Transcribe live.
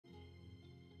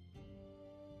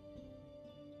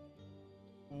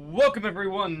Welcome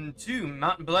everyone to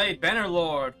Mountain Blade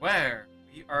Bannerlord, where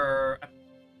we are,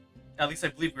 at least I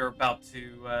believe we are about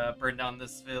to burn down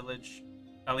this village.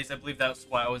 At least I believe that's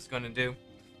what I was going to do.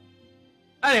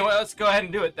 Anyway, let's go ahead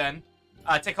and do it then.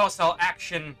 Take hostile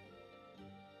action.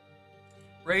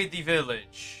 Raid the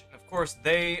village. Of course,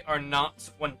 they are not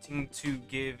wanting to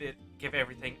give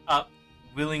everything up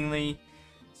willingly,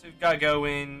 so we've got to go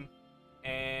in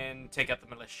and take out the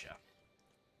militia.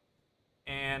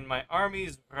 And my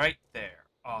army's right there.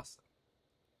 Awesome.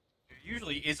 There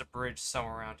usually is a bridge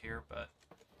somewhere around here, but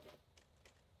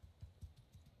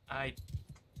I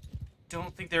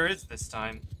don't think there is this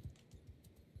time.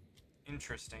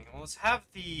 Interesting. Well, let's have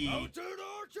the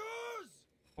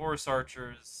horse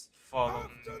archers follow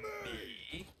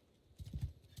me.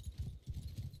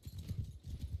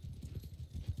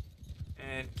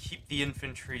 And keep the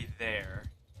infantry there,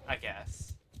 I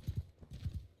guess.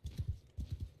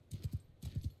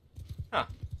 Huh.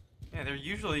 Yeah, there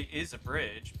usually is a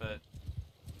bridge, but...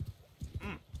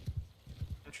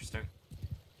 Interesting.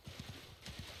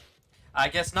 I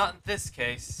guess not in this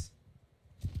case.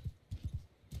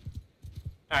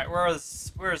 Alright,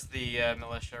 where's the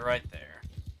militia? Right there.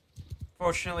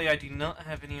 Fortunately, I do not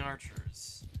have any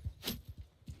archers.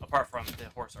 Apart from the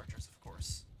horse archers, of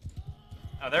course.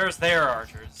 Oh, there's their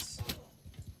archers.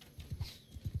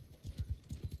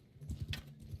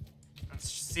 Let's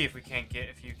see if we can't get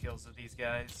a few kills with these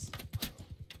guys.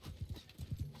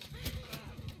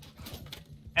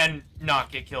 And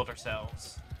not get killed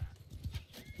ourselves.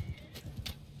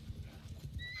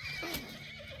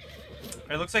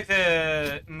 It looks like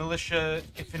the militia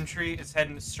infantry is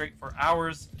heading straight for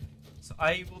ours. So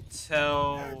I will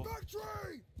tell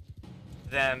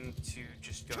them to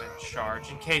just go ahead and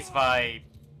charge in case if I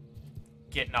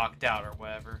get knocked out or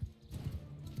whatever.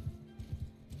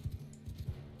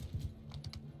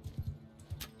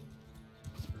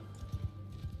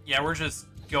 Yeah, we're just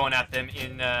going at them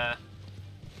in the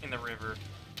river.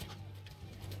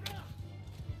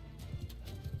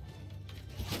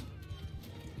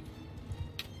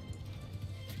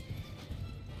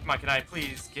 Come on, can I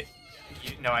please get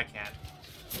you? No, I can't.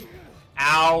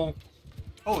 Ow!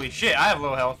 Holy shit, I have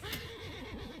low health.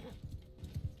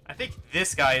 I think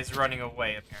this guy is running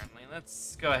away, apparently.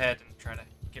 Let's go ahead and try to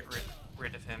get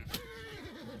rid of him.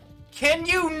 Can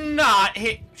you not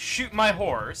shoot my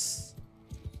horse?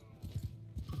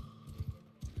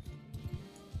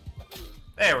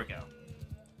 There we go.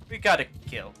 We got a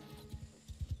kill.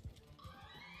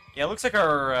 Yeah, it looks like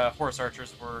our horse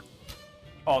archers were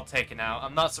all taken out.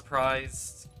 I'm not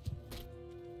surprised.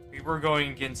 We were going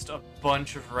against a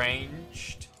bunch of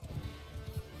ranged.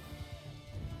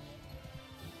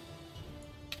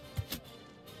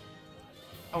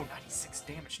 Oh, 96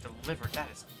 damage delivered. That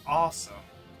is awesome.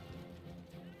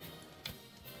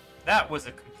 That was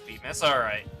a complete mess.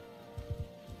 Alright.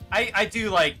 I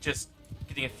do like just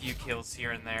getting a few kills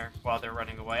here and there while they're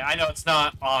running away. I know it's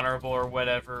not honorable or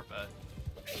whatever, but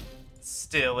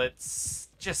still, it's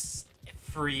just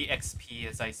free XP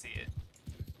as I see it.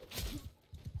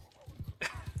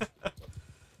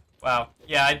 Wow.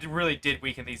 Yeah, I really did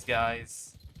weaken these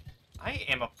guys. I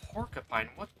am a porcupine.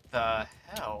 What the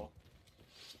hell?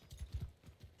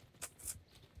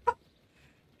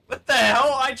 What the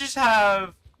hell? I just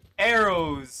have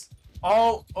arrows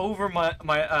all over my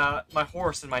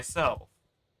horse and myself.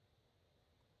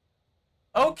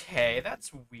 Okay,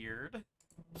 that's weird.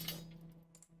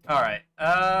 Alright,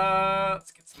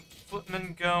 let's get some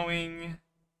footmen going.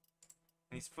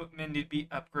 These footmen need to be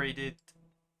upgraded.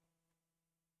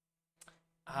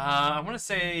 I want to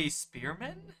say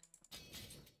spearmen?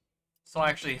 So I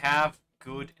actually have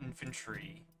good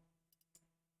infantry.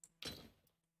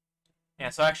 Yeah,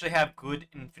 so I actually have good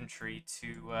infantry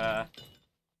to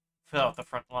fill out the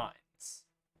front lines.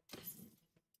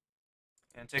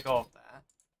 And take all of that.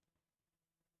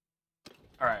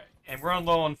 Alright, and we're on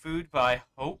low on food, but I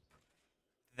hope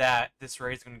that this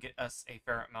raid is going to get us a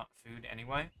fair amount of food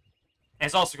anyway. And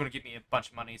it's also going to give me a bunch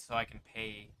of money so I can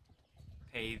pay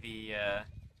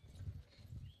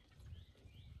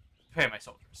my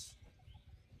soldiers.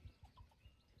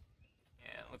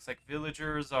 Yeah, it looks like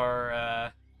villagers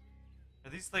are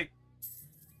these like...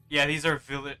 Yeah, these are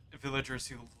villagers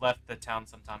who left the town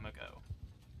some time ago.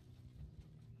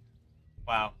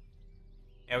 Wow.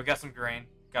 Yeah, we got some grain.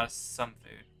 Got us some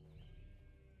food.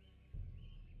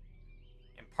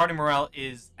 And party morale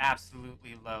is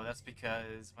absolutely low. That's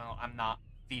because, well, I'm not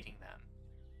feeding them.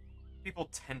 People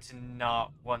tend to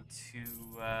not want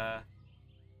to,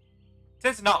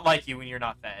 tend to not like you when you're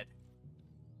not fed.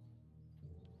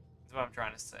 That's what I'm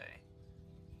trying to say.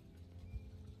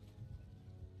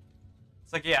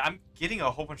 It's like, yeah, I'm getting a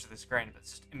whole bunch of this grain, but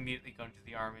it's just immediately going to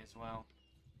the army as well.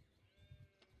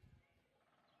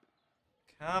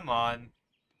 Come on.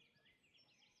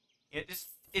 It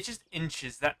just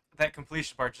inches. That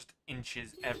completion bar just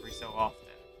inches every so often.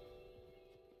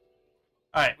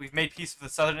 Alright, we've made peace with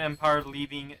the Southern Empire,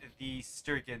 leaving the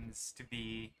Sturgens to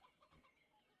be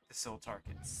the sole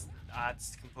targets.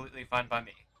 That's completely fine by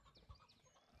me.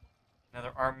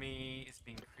 Another army is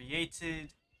being created.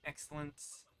 Excellent.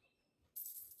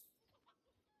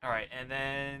 Alright, and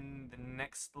then the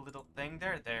next little thing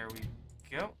there we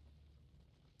go.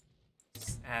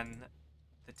 And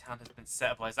the town has been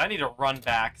stabilized. I need to run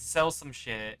back, sell some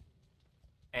shit,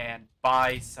 and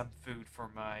buy some food for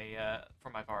my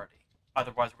party.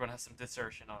 Otherwise, we're gonna have some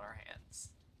desertion on our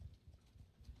hands.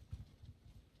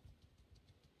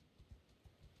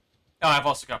 Oh, I've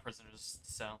also got prisoners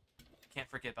to sell. Can't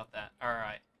forget about that.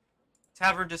 Alright.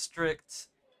 Tavern District,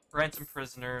 ransom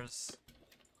prisoners,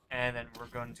 and then we're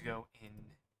going to go in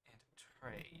and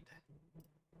trade.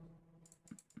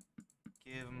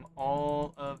 Give them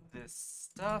all of this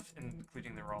stuff,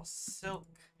 including the raw silk.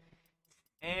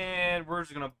 And we're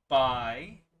just gonna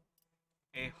buy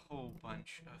a whole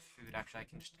bunch of food. Actually, I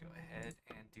can just go ahead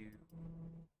and do...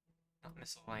 not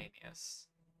miscellaneous.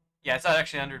 Yeah, it's not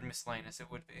actually under miscellaneous,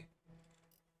 it would be.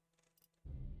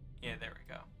 Yeah, there we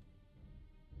go.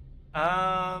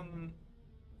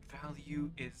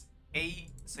 Value is 8.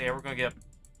 So yeah, we're gonna get a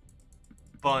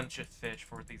bunch of fish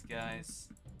for these guys.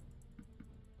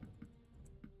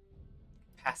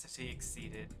 Capacity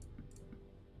exceeded.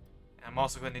 And I'm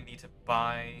also going to need to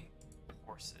buy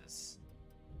horses.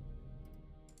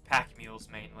 Pack mules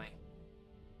mainly.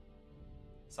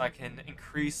 So I can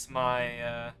increase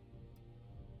my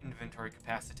inventory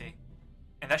capacity.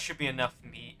 And that should be enough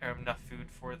meat or enough food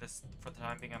for this for the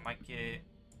time being. I might get a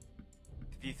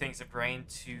few things of grain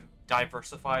to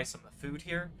diversify some of the food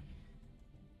here.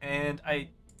 And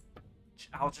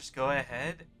I'll just go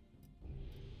ahead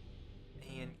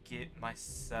and get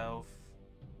myself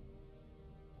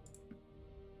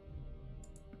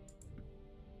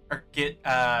or get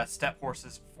step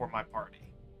horses for my party.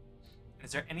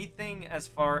 Is there anything as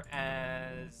far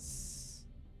as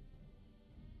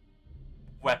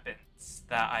weapons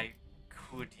that I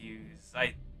could use?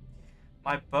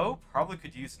 My bow probably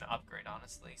could use an upgrade,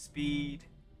 honestly. Speed,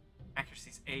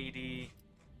 accuracy's 80.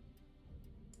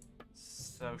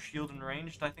 So shield and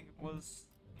ranged, I think it was.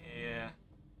 Yeah.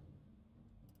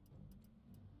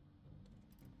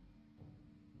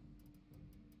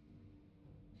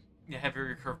 Yeah, heavy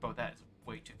recurve bow, that is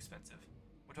way too expensive.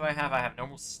 What do I have? I have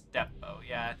normal step bow.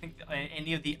 Yeah, I think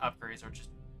any of the upgrades are just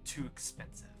too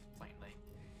expensive, plainly.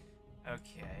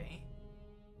 Okay.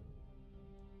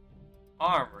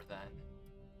 Armor, then.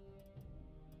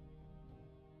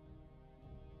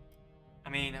 I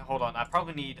mean, hold on. I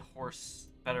probably need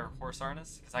better horse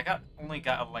harness, because I only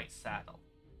got a light saddle.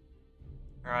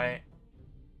 Alright.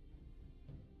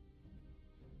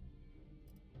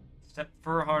 Step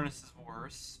fur harness is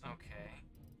worse. Okay.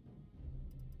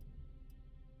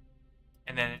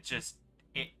 And then it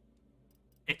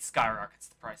skyrockets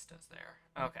the price does there.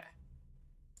 Okay.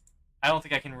 I don't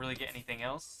think I can really get anything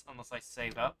else unless I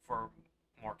save up for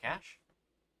more cash.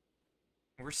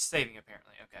 We're saving,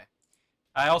 apparently. Okay.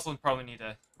 I also probably need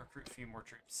to recruit a few more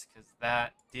troops, because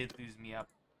that did lose me a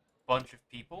bunch of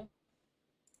people.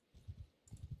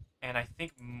 And I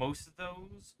think most of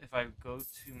those, if I go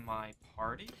to my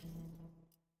party,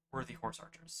 were the horse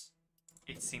archers.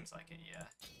 It seems like it, yeah.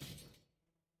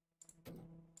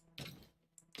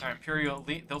 Alright, Imperial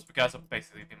Elite, those guys will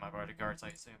basically be my bodyguards, I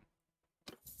assume.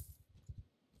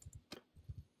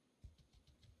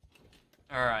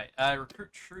 Alright,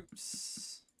 recruit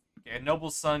troops. Get a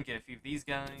Noble's Son, get a few of these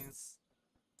guys.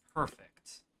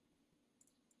 Perfect.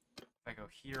 If I go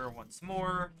here once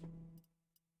more.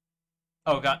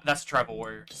 Oh god, that's a tribal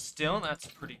warrior. Still, that's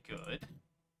pretty good.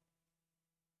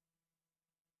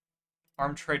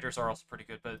 Armed traders are also pretty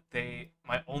good, but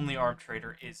my only armed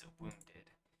trader is wounded.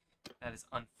 That is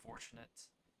unfortunate.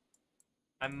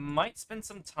 I might spend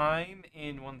some time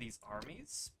in one of these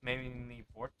armies, maybe in the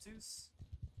Vorpzus.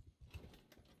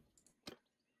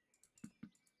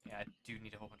 Yeah, I do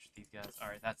need a whole bunch of these guys.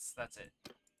 Alright, that's it.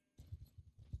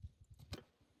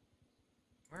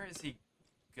 Where is he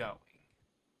going?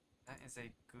 That is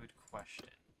a good question.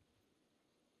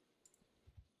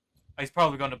 Oh, he's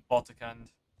probably going to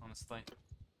Balticund, honestly.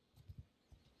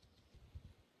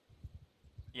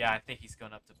 Yeah, I think he's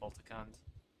going up to Balticund.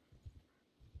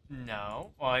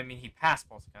 No. Well, I mean, he passed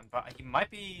Balticund, but he might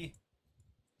be...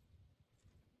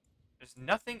 There's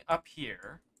nothing up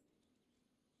here.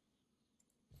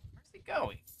 Where's he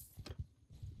going?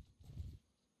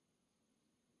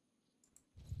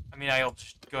 mean, I'll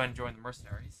just go ahead and join the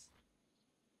mercenaries.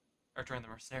 Or join the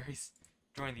mercenaries.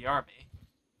 Join the army.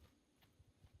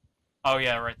 Oh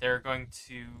yeah, right. They're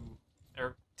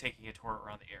taking a tour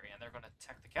around the area, and they're going to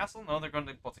attack the castle? No, they're going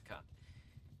to Balticon.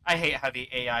 I hate how the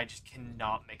AI just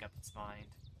cannot make up its mind.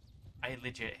 I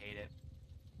legit hate it.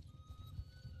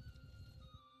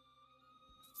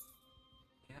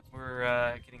 Yeah,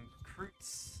 we're getting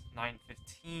recruits.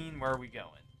 9:15. Where are we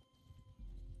going?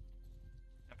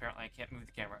 Apparently I can't move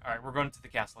the camera. Alright, we're going to the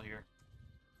castle here.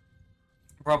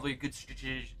 Probably a good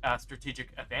strategic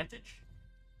advantage.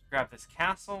 Grab this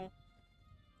castle.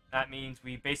 That means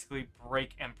we basically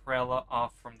break Amprella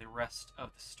off from the rest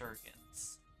of the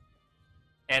Sturgens.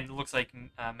 And it looks like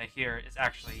Mahir is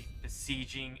actually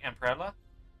besieging Amprella.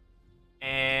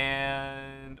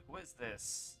 And what is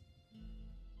this?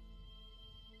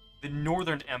 The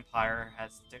Northern Empire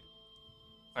has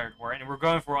declared war, and we're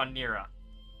going for Onira.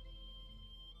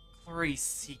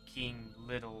 Glory-seeking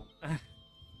little...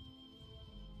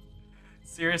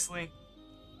 Seriously?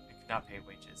 I could not pay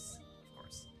wages, of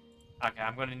course. Okay,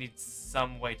 I'm going to need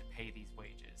some way to pay these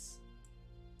wages.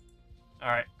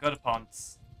 Alright, go to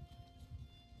Ponce.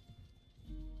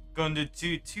 Going to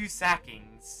do 2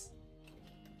 sackings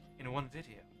in one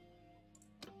video.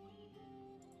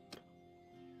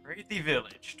 Raid the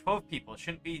village. 12 people.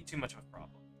 Shouldn't be too much of a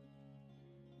problem.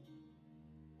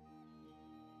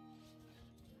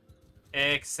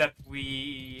 Except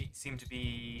we seem to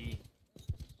be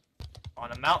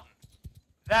on a mountain.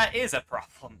 That is a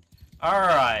problem.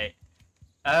 Alright.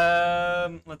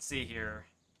 Let's see here.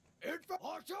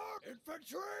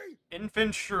 Infantry!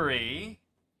 Infantry.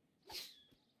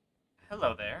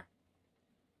 Hello there.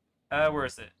 Where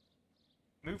is it?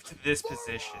 Move to this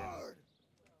position.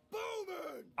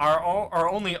 Our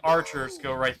only archers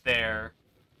go right there.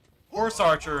 Horse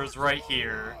archers right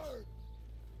here.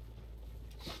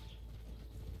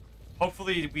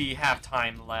 Hopefully we have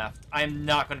time left. I'm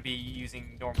not going to be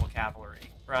using normal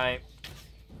cavalry, right?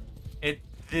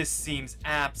 This seems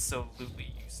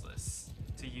absolutely useless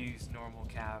to use normal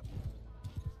cav.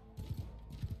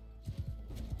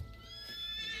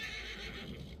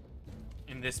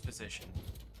 In this position.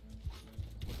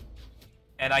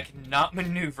 And I cannot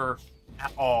maneuver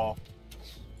at all.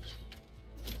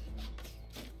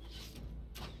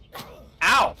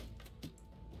 Ow!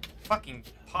 Fucking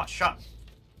pot shot.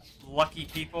 Lucky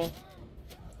people.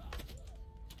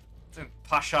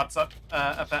 Pot shots up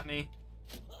at me.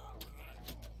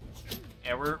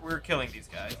 Yeah, we're killing these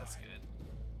guys. That's good.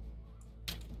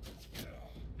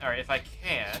 Alright, if I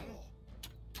can.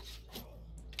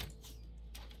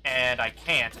 And I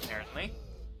can't, apparently.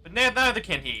 But neither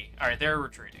can he. Alright, they're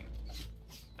retreating.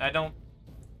 I don't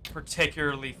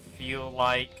particularly feel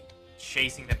like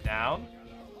chasing them down.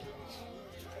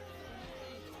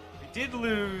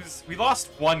 We lost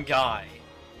 1 guy.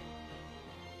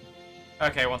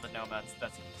 Okay, I want the nomads.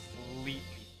 That's completely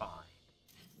fine.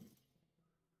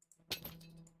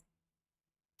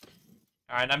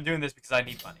 Alright, I'm doing this because I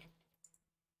need money.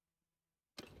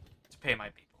 To pay my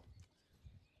people.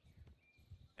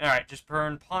 Alright, just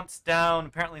burn Ponce down.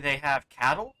 Apparently they have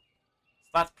cattle. So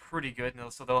that's pretty good.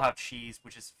 So they'll have cheese,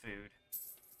 which is food.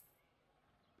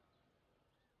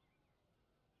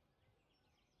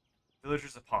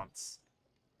 Villagers of Ponce.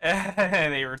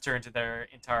 They return to their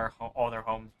all their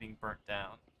homes being burnt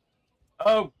down.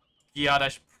 Oh, God, I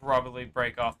should probably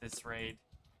break off this raid.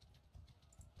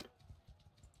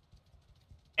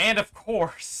 And of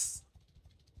course,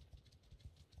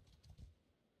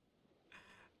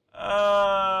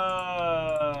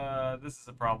 this is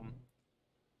a problem.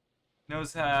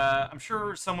 I'm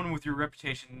sure someone with your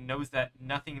reputation knows that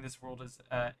nothing in this world is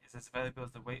as valuable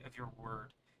as the weight of your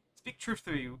word. Speak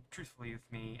truthfully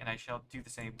with me, and I shall do the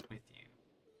same with you.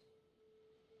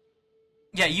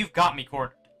 Yeah, you've got me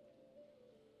cornered.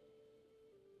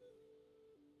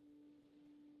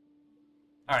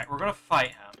 Alright, we're gonna fight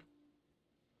him.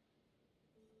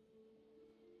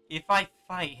 If I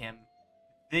fight him,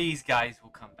 these guys will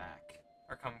come back.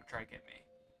 Or come try to get me.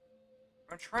 I'm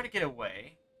gonna try to get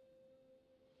away.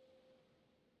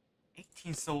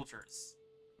 18 soldiers.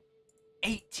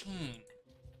 18!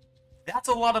 That's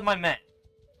a lot of my men.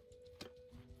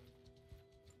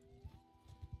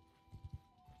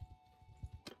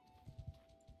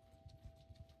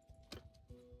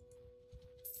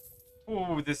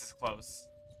 Ooh, this is close.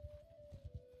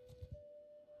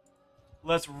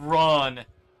 Let's run.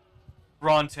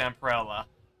 Run to Amprella.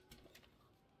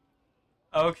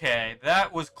 Okay,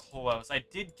 that was close. I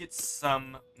did get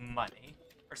some money.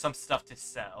 Or some stuff to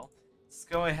sell. Let's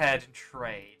go ahead and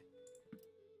trade.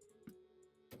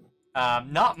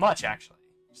 Not much, actually.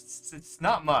 It's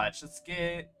not much. Let's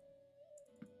get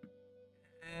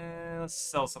Let's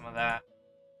sell some of that.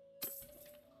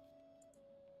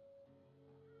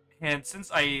 And since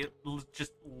I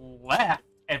just left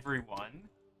everyone,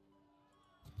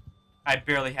 I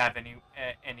barely have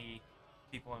any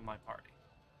people in my party.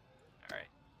 All right,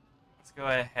 let's go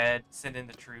ahead, send in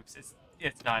the troops.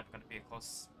 It's not going to be a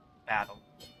close battle.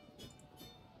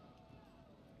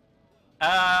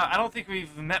 I don't think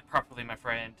we've met properly, my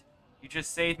friend. You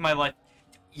just saved my life.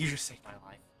 You just saved my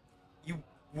life.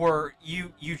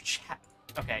 You chat.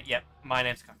 Okay, yep. My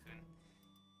name's Cocoon.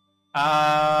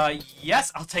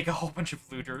 Yes, I'll take a whole bunch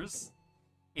of looters.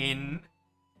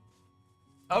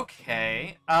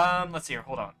 Okay. Let's see here.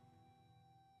 Hold on.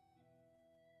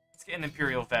 Let's get an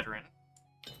Imperial Veteran.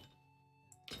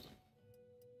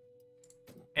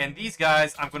 And these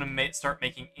guys, I'm gonna start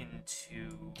making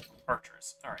into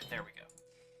archers. All right, there we go.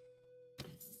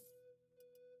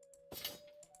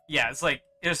 Yeah, it's like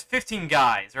there's 15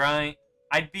 guys, right?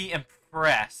 I'd be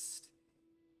impressed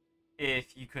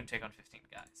if you couldn't take on 15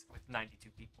 guys with 92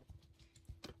 people.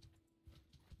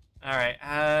 Alright,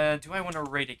 do I want to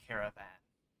raid a caravan?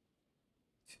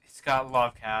 It's got a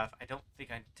lot of cav. I don't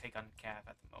think I'd take on cav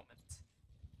at the moment.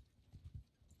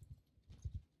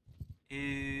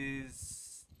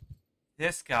 Is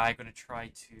this guy going to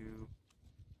try to...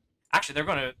 Actually, they're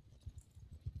going to...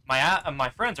 My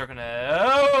friends are going to...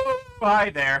 Oh, hi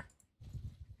there.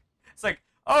 It's like,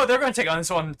 oh, they're going to take on this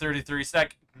 133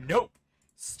 stack. Nope.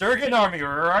 Sturgeon army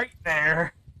right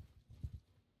there.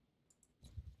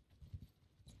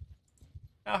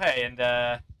 Oh, hey, and,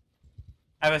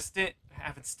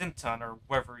 Stinton, or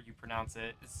whatever you pronounce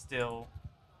it, is still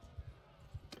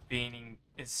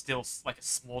like a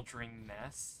smoldering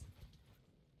mess.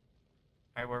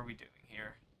 Alright, what are we doing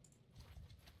here?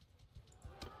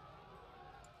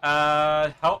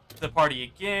 Help the party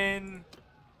again.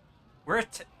 We're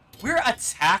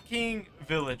attacking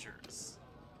villagers.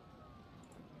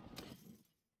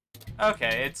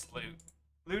 Okay, it's loot.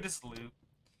 Loot is loot.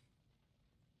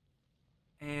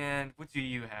 And what do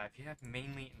you have? You have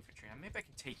mainly infantry. Maybe I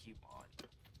can take you on.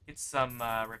 Get some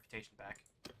reputation back.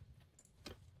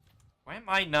 Why am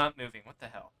I not moving? What the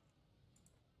hell?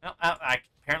 No,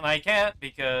 apparently I can't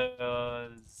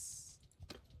because...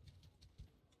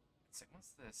 Let's see,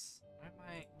 what's this? Why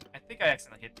am I think I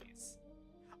accidentally hit these.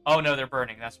 Oh no, they're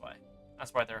burning. That's why.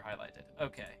 That's why they're highlighted.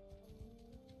 Okay.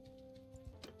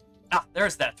 Ah,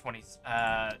 there's that 20.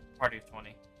 Party of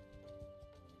 20.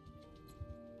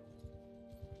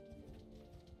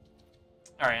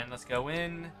 Alright, and let's go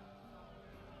in.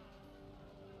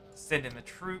 Send in the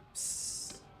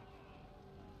troops.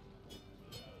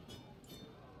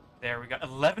 There we go.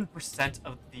 11%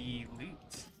 of the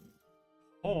loot.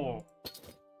 Oh.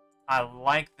 I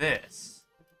like this.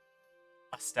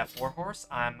 A step warhorse.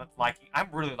 I'm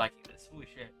really liking this. Holy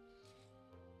shit.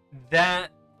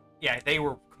 Yeah, they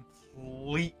were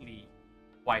completely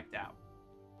wiped out.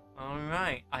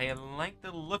 Alright, I like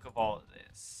the look of all of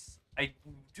this. I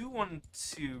do want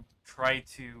to try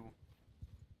to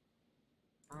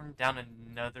burn down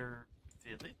another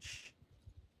village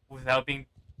without being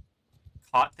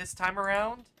caught this time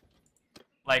around.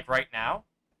 Like right now.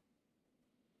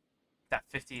 That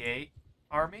 58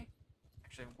 army.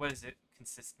 Actually, what does it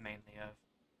consist mainly of?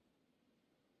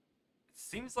 It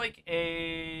seems like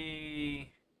I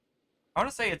want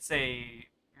to say it's a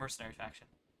mercenary faction.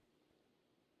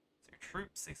 So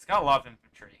troops, it's got a lot of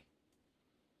infantry.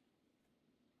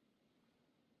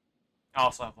 I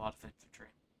also have a lot of infantry.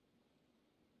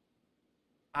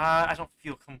 I don't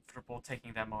feel comfortable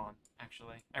taking them on,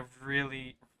 actually. I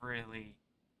really, really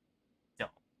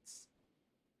don't. So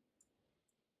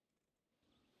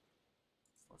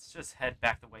let's just head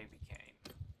back the way we came.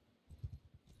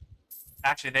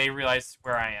 Actually, they realize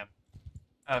where I am.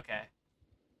 Okay.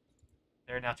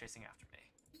 They're now chasing after me.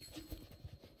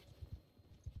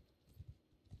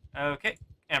 Okay.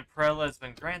 Amprella has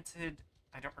been granted.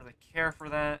 I don't really care for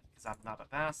that, because I'm not a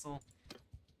vassal.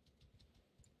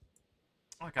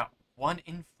 Oh, I got 1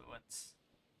 influence.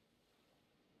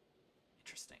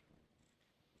 Interesting.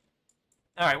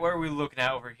 Alright, what are we looking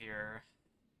at over here?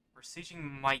 We're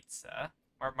sieging Maitza,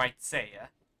 or Maitseya.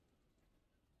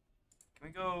 Can we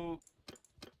go...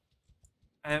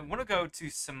 I want to go to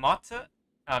Samata.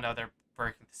 Oh no, they're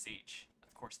breaking the siege.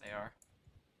 Of course they are.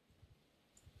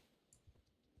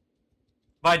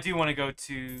 But I do want to go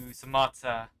to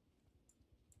Samata,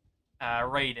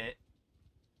 raid it.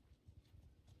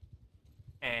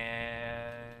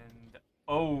 And...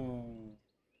 oh.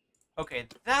 Okay,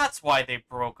 that's why they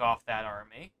broke off that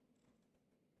army.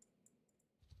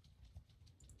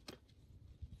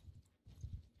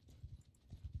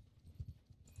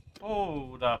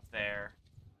 Hold up there.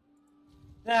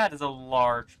 That is a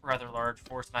rather large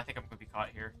force, and I think I'm going to be caught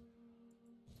here.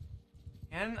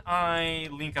 Can I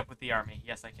link up with the army?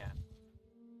 Yes, I can.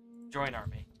 Join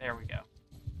army. There we go.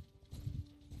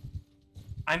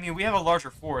 I mean, we have a larger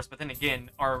force, but then again,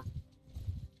 our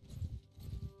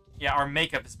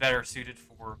makeup is better suited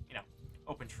for,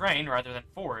 open terrain rather than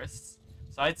forests.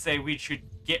 So I'd say we should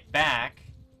get back,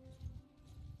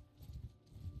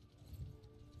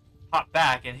 hop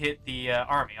back, and hit the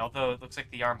army. Although it looks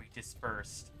like the army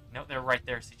dispersed. No, they're right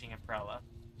there sieging Imprella.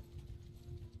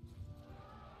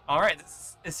 Alright,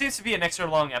 it seems to be an extra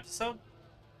long episode.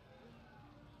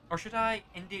 Or should I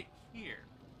end it here?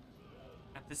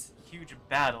 At this huge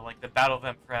battle, like the Battle of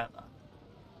Imprella.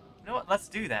 You know what? Let's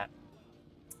do that.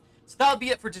 So that'll be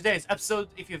it for today's episode.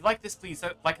 If you've liked this, please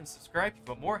like and subscribe. If you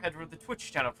want more, head over to the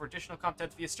Twitch channel for additional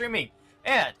content via streaming.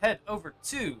 And head over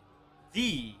to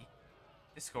the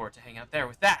Discord to hang out there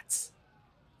with that.